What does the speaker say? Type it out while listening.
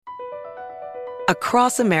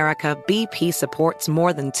Across America, BP supports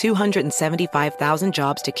more than 275,000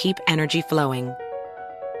 jobs to keep energy flowing.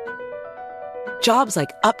 Jobs like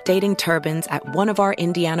updating turbines at one of our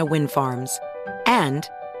Indiana wind farms and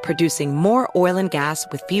producing more oil and gas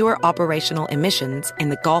with fewer operational emissions in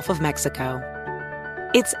the Gulf of Mexico.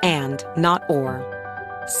 It's and, not or.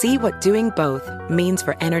 See what doing both means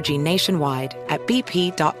for energy nationwide at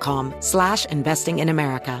bp.com/investing in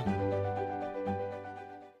America.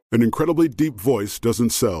 An incredibly deep voice doesn't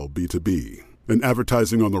sell B2B, and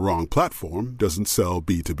advertising on the wrong platform doesn't sell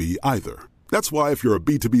B2B either. That's why if you're a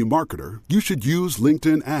B2B marketer, you should use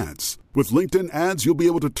LinkedIn ads. With LinkedIn ads, you'll be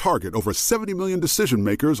able to target over 70 million decision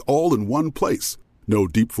makers all in one place. No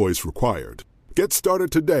deep voice required. Get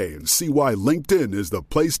started today and see why LinkedIn is the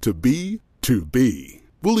place to be to be.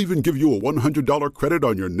 We'll even give you a $100 credit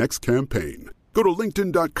on your next campaign. Go to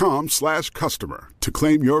linkedin.com/customer to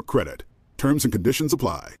claim your credit. Terms and conditions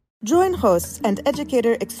apply. Join hosts and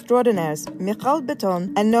educator extraordinaires Michal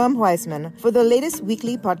Beton and Noam Weissman for the latest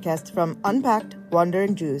weekly podcast from Unpacked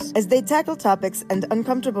Wandering Jews as they tackle topics and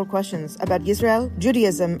uncomfortable questions about Israel,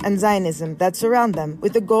 Judaism, and Zionism that surround them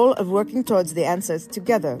with the goal of working towards the answers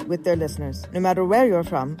together with their listeners. No matter where you're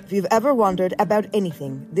from, if you've ever wondered about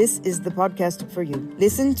anything, this is the podcast for you.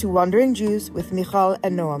 Listen to Wandering Jews with Michal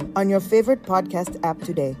and Noam on your favorite podcast app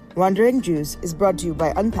today. Wandering Jews is brought to you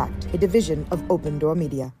by Unpacked, a division of Open Door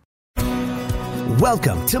Media.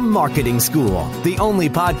 Welcome to Marketing School, the only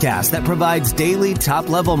podcast that provides daily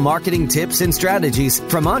top-level marketing tips and strategies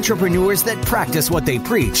from entrepreneurs that practice what they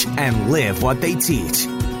preach and live what they teach.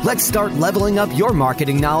 Let's start leveling up your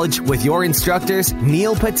marketing knowledge with your instructors,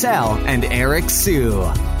 Neil Patel and Eric Sue.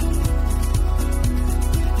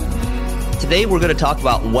 Today, we're going to talk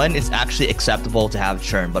about when it's actually acceptable to have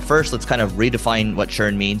churn. But first, let's kind of redefine what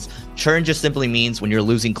churn means. Churn just simply means when you're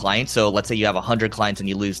losing clients. So let's say you have 100 clients and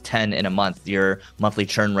you lose 10 in a month, your monthly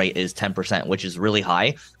churn rate is 10%, which is really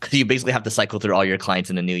high because you basically have to cycle through all your clients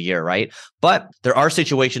in the new year, right? But there are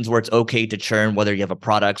situations where it's okay to churn, whether you have a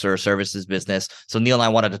products or a services business. So Neil and I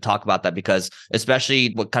wanted to talk about that because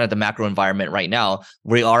especially what kind of the macro environment right now,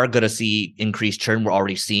 we are going to see increased churn. We're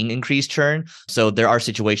already seeing increased churn. So there are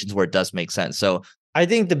situations where it does make sense. So I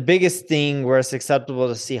think the biggest thing where it's acceptable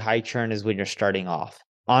to see high churn is when you're starting off.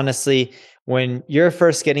 Honestly, when you're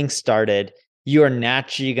first getting started, you are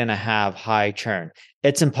naturally going to have high churn.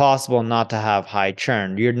 It's impossible not to have high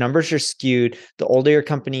churn. Your numbers are skewed. The older your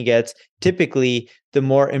company gets, typically, the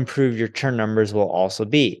more improved your churn numbers will also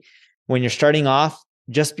be. When you're starting off,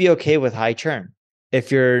 just be okay with high churn.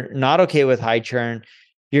 If you're not okay with high churn,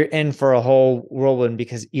 you're in for a whole whirlwind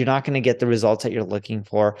because you're not going to get the results that you're looking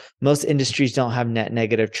for. Most industries don't have net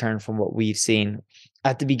negative churn from what we've seen.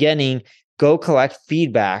 At the beginning, go collect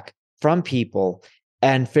feedback from people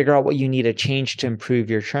and figure out what you need to change to improve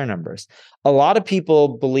your churn numbers. A lot of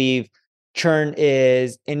people believe churn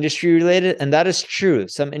is industry related, and that is true.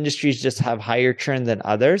 Some industries just have higher churn than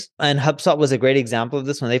others. And HubSpot was a great example of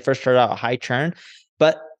this when they first started out high churn.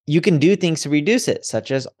 But you can do things to reduce it, such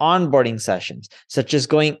as onboarding sessions, such as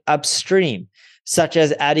going upstream, such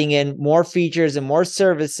as adding in more features and more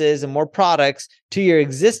services and more products to your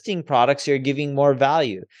existing products. You're giving more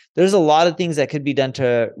value. There's a lot of things that could be done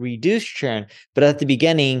to reduce churn, but at the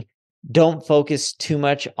beginning, don't focus too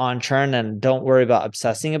much on churn and don't worry about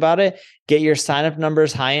obsessing about it. Get your sign-up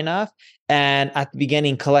numbers high enough. And at the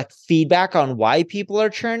beginning, collect feedback on why people are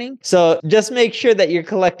churning. So just make sure that you're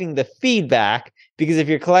collecting the feedback, because if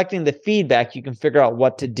you're collecting the feedback, you can figure out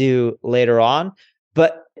what to do later on.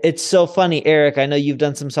 But it's so funny, Eric, I know you've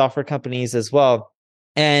done some software companies as well,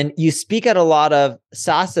 and you speak at a lot of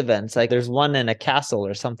SaaS events. Like there's one in a castle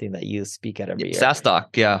or something that you speak at every year. SaaS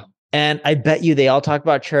Doc, yeah. And I bet you they all talk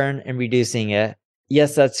about churn and reducing it.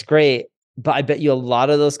 Yes, that's great. But I bet you a lot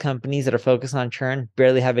of those companies that are focused on churn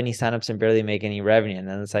barely have any signups and barely make any revenue. And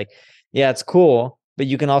then it's like, yeah, it's cool, but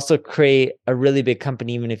you can also create a really big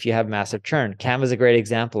company even if you have massive churn. Canva is a great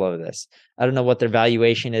example of this. I don't know what their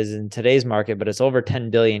valuation is in today's market, but it's over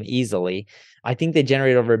 10 billion easily. I think they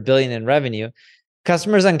generate over $1 billion in revenue.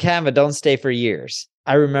 Customers on Canva don't stay for years.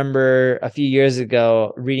 I remember a few years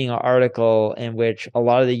ago reading an article in which a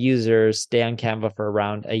lot of the users stay on Canva for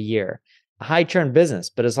around a year. A high churn business,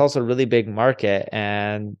 but it's also a really big market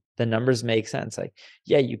and the numbers make sense. Like,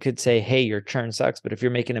 yeah, you could say, hey, your churn sucks, but if you're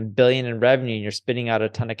making $1 billion in revenue and you're spitting out a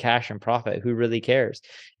ton of cash and profit, who really cares?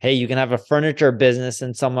 Hey, you can have a furniture business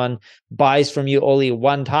and someone buys from you only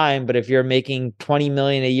one time, but if you're making 20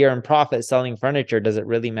 million a year in profit selling furniture, does it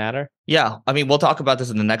really matter? Yeah, I mean, we'll talk about this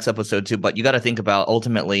in the next episode too, but you got to think about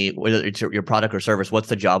ultimately whether it's your product or service, what's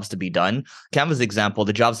the jobs to be done. Canva's example,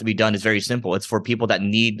 the jobs to be done is very simple. It's for people that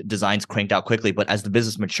need designs cranked out quickly, but as the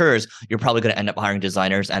business matures, you're probably going to end up hiring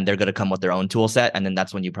designers and they're going to come with their own tool set. And then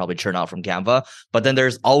that's when you probably churn out from Canva. But then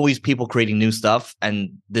there's always people creating new stuff. And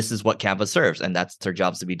this is what Canva serves. And that's their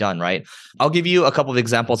jobs to be done, right? I'll give you a couple of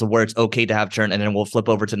examples of where it's okay to have churn. And then we'll flip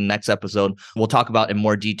over to the next episode. We'll talk about in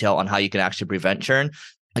more detail on how you can actually prevent churn.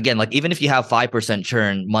 Again, like even if you have 5%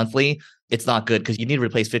 churn monthly, it's not good because you need to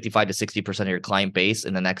replace 55 to 60% of your client base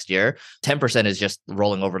in the next year. 10% is just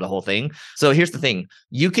rolling over the whole thing. So here's the thing.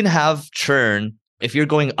 You can have churn if you're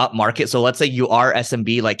going up market. So let's say you are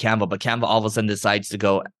SMB like Canva, but Canva all of a sudden decides to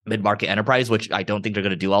go mid-market enterprise, which I don't think they're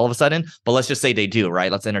going to do all of a sudden. But let's just say they do,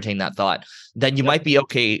 right? Let's entertain that thought. Then you might be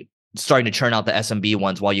okay starting to churn out the SMB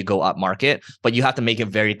ones while you go up market, but you have to make it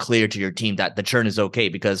very clear to your team that the churn is okay,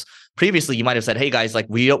 because previously you might have said, hey guys, like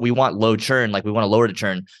we want low churn, like we want to lower the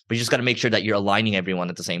churn, but you just got to make sure that you're aligning everyone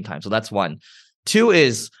at the same time. So that's one. Two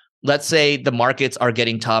is, let's say the markets are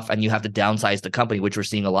getting tough and you have to downsize the company, which we're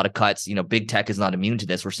seeing a lot of cuts. You know, big tech is not immune to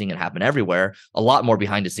this. We're seeing it happen everywhere, a lot more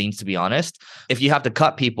behind the scenes, to be honest. If you have to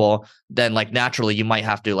cut people, then like naturally you might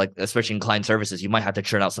have to, like, especially in client services, you might have to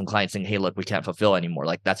churn out some clients saying, hey, look, we can't fulfill anymore.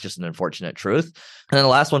 Like that's just an unfortunate truth. And then the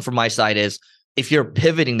last one from my side is, if you're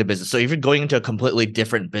pivoting the business, so if you're going into a completely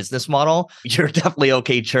different business model, you're definitely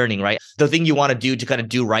okay churning, right? The thing you want to do to kind of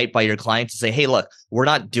do right by your clients is say, hey, look, we're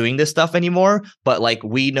not doing this stuff anymore, but like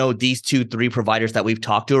we know these 2-3 providers that we've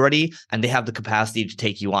talked to already, and they have the capacity to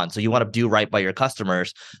take you on. So you want to do right by your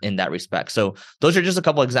customers in that respect. So those are just a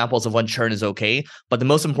couple of examples of when churn is okay. But the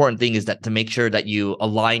most important thing is that to make sure that you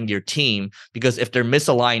align your team, because if they're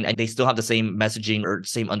misaligned and they still have the same messaging or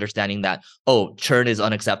same understanding that, oh, churn is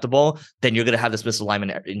unacceptable, then you're going to have this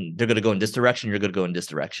misalignment and they're going to go in this direction, you're going to go in this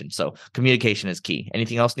direction. So communication is key.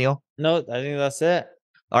 Anything else, Neil? No, I think that's it.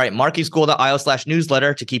 All right,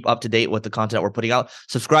 marketingschool.io/newsletter to keep up to date with the content we're putting out.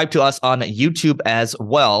 Subscribe to us on YouTube as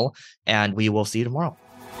well, and we will see you tomorrow.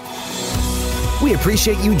 We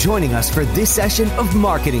appreciate you joining us for this session of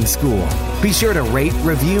Marketing School. Be sure to rate,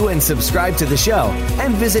 review, and subscribe to the show,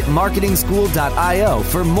 and visit marketingschool.io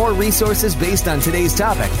for more resources based on today's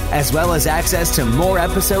topic, as well as access to more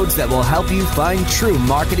episodes that will help you find true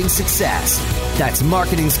marketing success. That's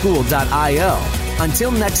marketingschool.io.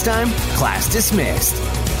 Until next time, class dismissed.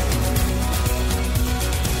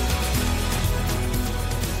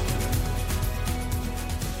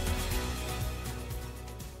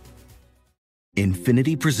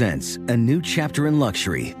 Infiniti presents a new chapter in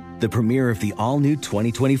luxury, the premiere of the all-new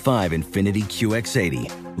 2025 Infiniti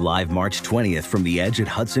QX80, live March 20th from the Edge at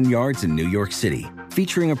Hudson Yards in New York City,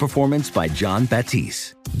 featuring a performance by John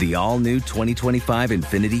Batiste. The all-new 2025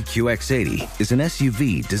 Infiniti QX80 is an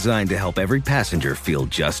SUV designed to help every passenger feel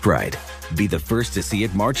just right. Be the first to see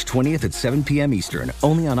it March 20th at 7 p.m. Eastern,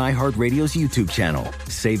 only on iHeartRadio's YouTube channel.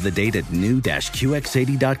 Save the date at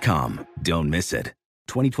new-QX80.com. Don't miss it.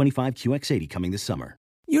 2025 QX80 coming this summer.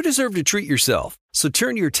 You deserve to treat yourself, so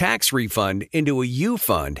turn your tax refund into a U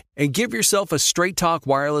fund and give yourself a Straight Talk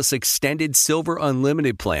Wireless Extended Silver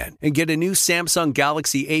Unlimited plan and get a new Samsung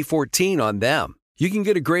Galaxy A14 on them. You can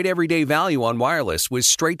get a great everyday value on wireless with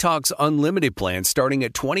Straight Talk's Unlimited plan starting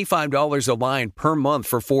at $25 a line per month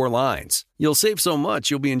for 4 lines. You'll save so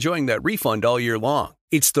much you'll be enjoying that refund all year long.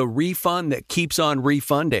 It's the refund that keeps on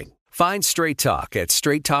refunding. Find Straight Talk at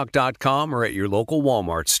straighttalk.com or at your local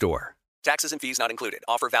Walmart store. Taxes and fees not included.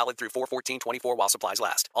 Offer valid through 4/14/24 while supplies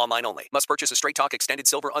last. Online only. Must purchase a Straight Talk Extended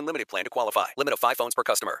Silver Unlimited plan to qualify. Limit of 5 phones per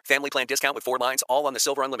customer. Family plan discount with 4 lines, all on the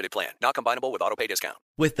Silver Unlimited plan. Not combinable with autopay discount.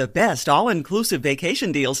 With the best all-inclusive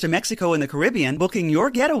vacation deals to Mexico and the Caribbean, booking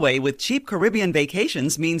your getaway with Cheap Caribbean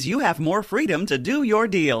Vacations means you have more freedom to do your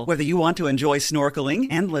deal. Whether you want to enjoy snorkeling,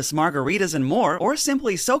 endless margaritas and more, or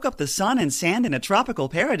simply soak up the sun and sand in a tropical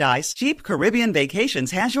paradise, Cheap Caribbean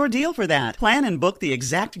Vacations has your deal for that. Plan and book the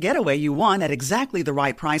exact getaway you want at exactly the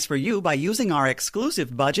right price for you by using our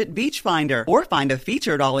exclusive budget beach finder, or find a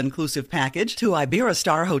featured all-inclusive package to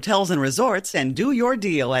Iberostar Hotels and Resorts and do your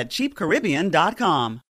deal at cheapcaribbean.com.